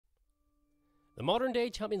The modern-day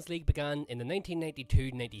Champions League began in the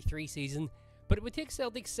 1992-93 season, but it would take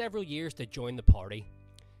Celtic several years to join the party.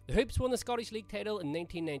 The Hoops won the Scottish League title in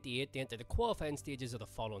 1998 to enter the qualifying stages of the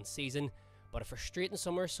following season, but a frustrating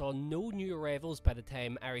summer saw no new arrivals by the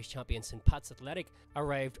time Irish champion St Pat's Athletic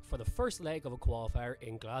arrived for the first leg of a qualifier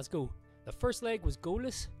in Glasgow. The first leg was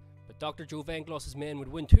goalless, but Dr. Joe Vengloss's men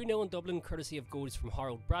would win 2-0 in Dublin courtesy of goals from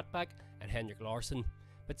Harold Bratback and Henrik Larsson.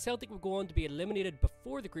 But Celtic would go on to be eliminated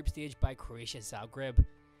before the group stage by Croatia Zagreb.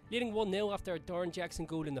 Leading 1-0 after a Darren Jackson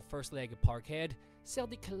goal in the first leg at Parkhead,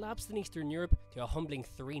 Celtic collapsed in Eastern Europe to a humbling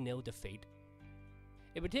 3-0 defeat.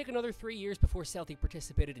 It would take another 3 years before Celtic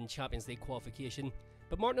participated in Champions League qualification,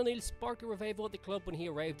 but Martin O'Neill sparked a revival at the club when he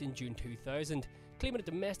arrived in June 2000, claiming a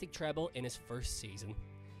domestic treble in his first season.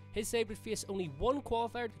 His side would face only one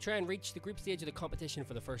qualifier to try and reach the group stage of the competition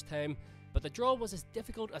for the first time, but the draw was as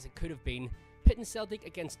difficult as it could have been, pitting Celtic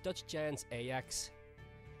against Dutch giants Ajax.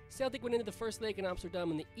 Celtic went into the first leg in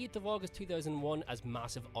Amsterdam on the 8th of August 2001 as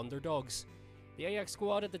massive underdogs. The Ajax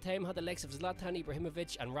squad at the time had the likes of Zlatan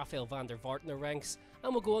Ibrahimovic and Rafael van der Vaart in their ranks,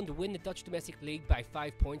 and would go on to win the Dutch domestic league by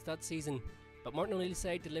 5 points that season. But Martin O'Neill's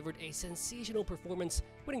side delivered a sensational performance,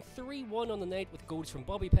 winning 3-1 on the night with goals from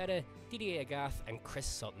Bobby Petta, Didier Agath and Chris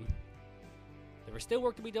Sutton. There was still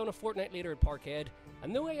work to be done a fortnight later at Parkhead,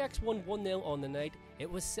 and though Ajax won 1-0 on the night, it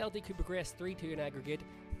was Celtic who progressed 3-2 in aggregate,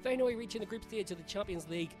 finally reaching the group stage of the Champions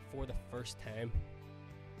League for the first time.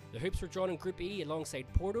 The Hoops were drawn in Group E alongside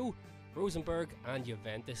Porto, Rosenborg and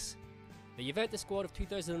Juventus. The Juventus squad of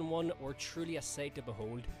 2001 were truly a sight to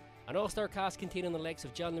behold, an all-star cast containing the likes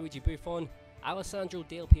of Gianluigi Buffon, Alessandro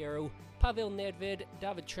Del Piero, Pavel Nedved,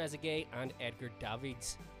 David Trezeguet and Edgar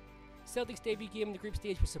Davids. Celtic's debut game in the group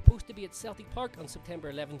stage was supposed to be at Celtic Park on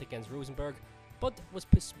September 11th against Rosenborg, but was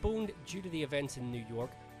postponed due to the events in New York,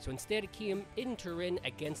 so instead it came in Turin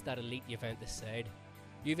against that elite Juventus side.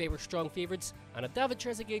 Juve were strong favourites, and a David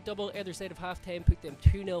Trezeguet double either side of half-time put them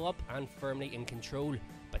 2-0 up and firmly in control,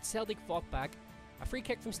 but Celtic fought back. A free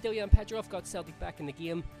kick from Stilian Petrov got Celtic back in the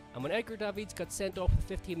game, and when Edgar Davids got sent off with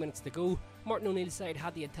 15 minutes to go, Martin O'Neill's side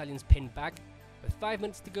had the Italians pinned back. With 5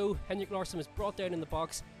 minutes to go, Henrik Larsson was brought down in the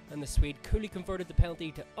box, and the Swede coolly converted the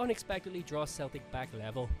penalty to unexpectedly draw Celtic back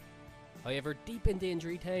level. However, deep into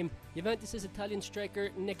injury time, Juventus' Italian striker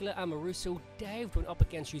Nicola Amoruso dived when up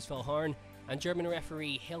against Yusuf Harn, and German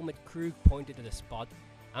referee Helmut Krug pointed to the spot.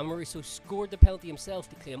 Amoruso scored the penalty himself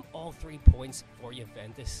to claim all 3 points for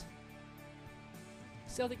Juventus.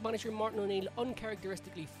 Celtic manager Martin O'Neill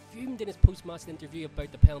uncharacteristically fumed in his post-match interview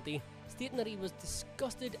about the penalty, stating that he was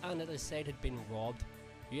disgusted and that his side had been robbed.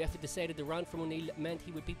 UEFA decided the rant from O'Neill meant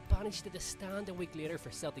he would be banished to the stand a week later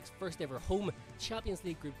for Celtic's first ever home Champions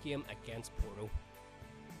League group game against Porto.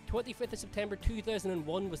 25th of September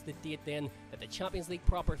 2001 was the date then that the Champions League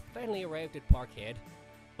proper finally arrived at Parkhead.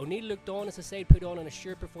 O'Neill looked on as the side put on an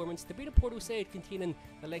assured performance to beat a Porto side containing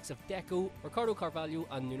the likes of Deco, Ricardo Carvalho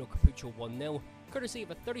and Nuno Capucho 1-0, courtesy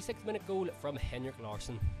of a 36th minute goal from Henrik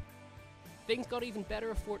Larsson. Things got even better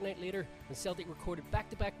a fortnight later when Celtic recorded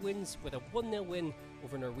back-to-back wins with a 1-0 win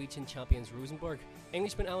over Norwegian champions Rosenborg.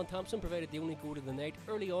 Englishman Alan Thompson provided the only goal of the night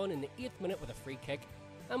early on in the 8th minute with a free kick,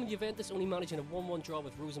 and with Juventus only managing a 1-1 draw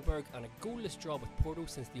with Rosenborg and a goalless draw with Porto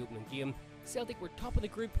since the opening game, Celtic were top of the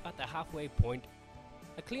group at the halfway point.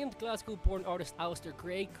 Acclaimed Glasgow-born artist Alistair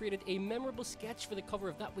Gray created a memorable sketch for the cover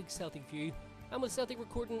of that week's Celtic View, and with Celtic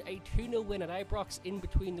recording a 2-0 win at Ibrox in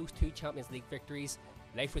between those 2 Champions League victories,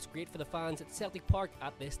 life was great for the fans at Celtic Park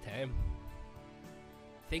at this time.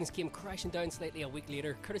 Things came crashing down slightly a week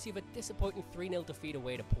later, courtesy of a disappointing 3-0 defeat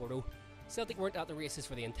away to Porto. Celtic weren't at the races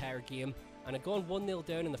for the entire game, and had gone 1-0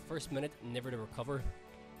 down in the first minute, never to recover.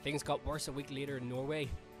 Things got worse a week later in Norway.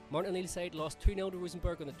 Martin O'Neill's side lost 2-0 to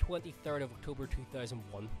Rosenborg on the 23rd of October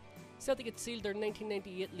 2001. Celtic had sealed their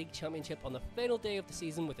 1998 League Championship on the final day of the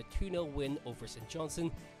season with a 2-0 win over St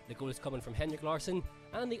Johnstone. The goal is coming from Henrik Larsson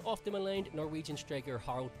and the often-maligned Norwegian striker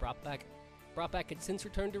Harold Bratback. Bratback had since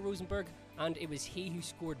returned to Rosenborg, and it was he who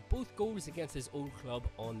scored both goals against his old club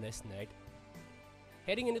on this night.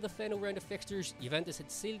 Heading into the final round of fixtures, Juventus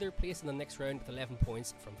had sealed their place in the next round with 11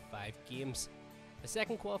 points from 5 games. The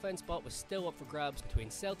second qualifying spot was still up for grabs between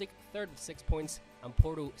Celtic, third with 6 points, and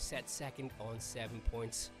Porto set second on 7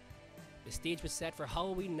 points. The stage was set for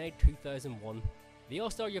Halloween night 2001. The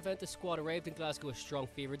all-star Juventus squad arrived in Glasgow as strong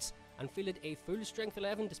favourites and fielded a full strength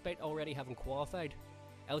 11 despite already having qualified.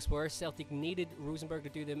 Elsewhere, Celtic needed Rosenborg to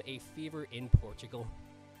do them a favour in Portugal.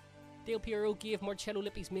 Del Piero gave Marcello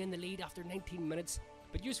Lippi's men the lead after 19 minutes,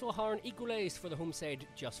 but Yusuf Harn equalised for the home side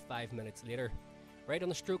just 5 minutes later. Right on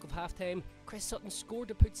the stroke of half-time, Chris Sutton scored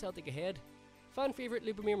to put Celtic ahead. Fan favourite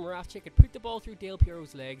Lubomir Moravcik had put the ball through Del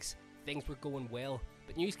Piero's legs. Things were going well,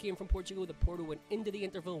 but news came from Portugal that Porto went into the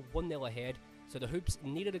interval 1-0 ahead, so the Hoops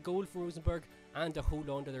needed a goal from Rosenborg and to hold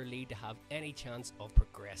on to their lead to have any chance of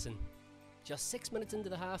progressing. Just 6 minutes into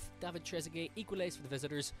the half, David Trezeguet equalised for the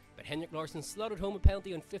visitors, but Henrik Larsson slotted home a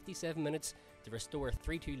penalty on 57 minutes to restore a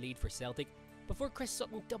 3-2 lead for Celtic, before Chris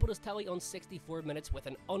Sutton doubled his tally on 64 minutes with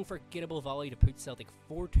an unforgettable volley to put Celtic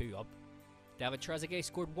 4-2 up. David Trezeguet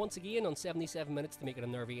scored once again on 77 minutes to make it a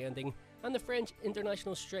nervy ending, and the French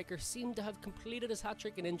international striker seemed to have completed his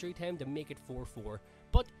hat-trick in injury time to make it 4-4,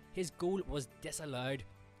 but his goal was disallowed.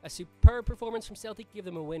 A superb performance from Celtic gave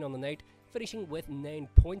them a win on the night, finishing with 9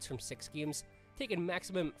 points from 6 games, taking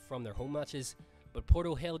maximum from their home matches. But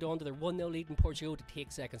Porto held on to their 1-0 lead in Portugal to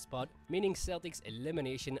take second spot, meaning Celtic's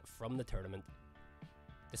elimination from the tournament.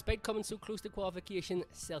 Despite coming so close to qualification,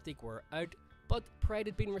 Celtic were out, but pride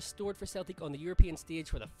had been restored for Celtic on the European stage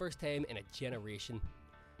for the first time in a generation.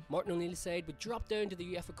 Martin O'Neill's side would drop down to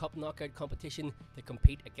the UEFA Cup knockout competition to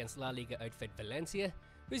compete against La Liga outfit Valencia,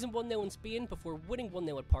 losing 1-0 in Spain before winning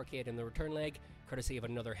 1-0 at Parkhead in the return leg, courtesy of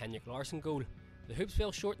another Henrik Larsson goal. The Hoops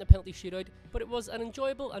fell short in the penalty shootout, but it was an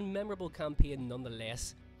enjoyable and memorable campaign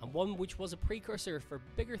nonetheless, and one which was a precursor for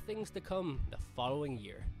bigger things to come the following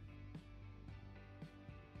year.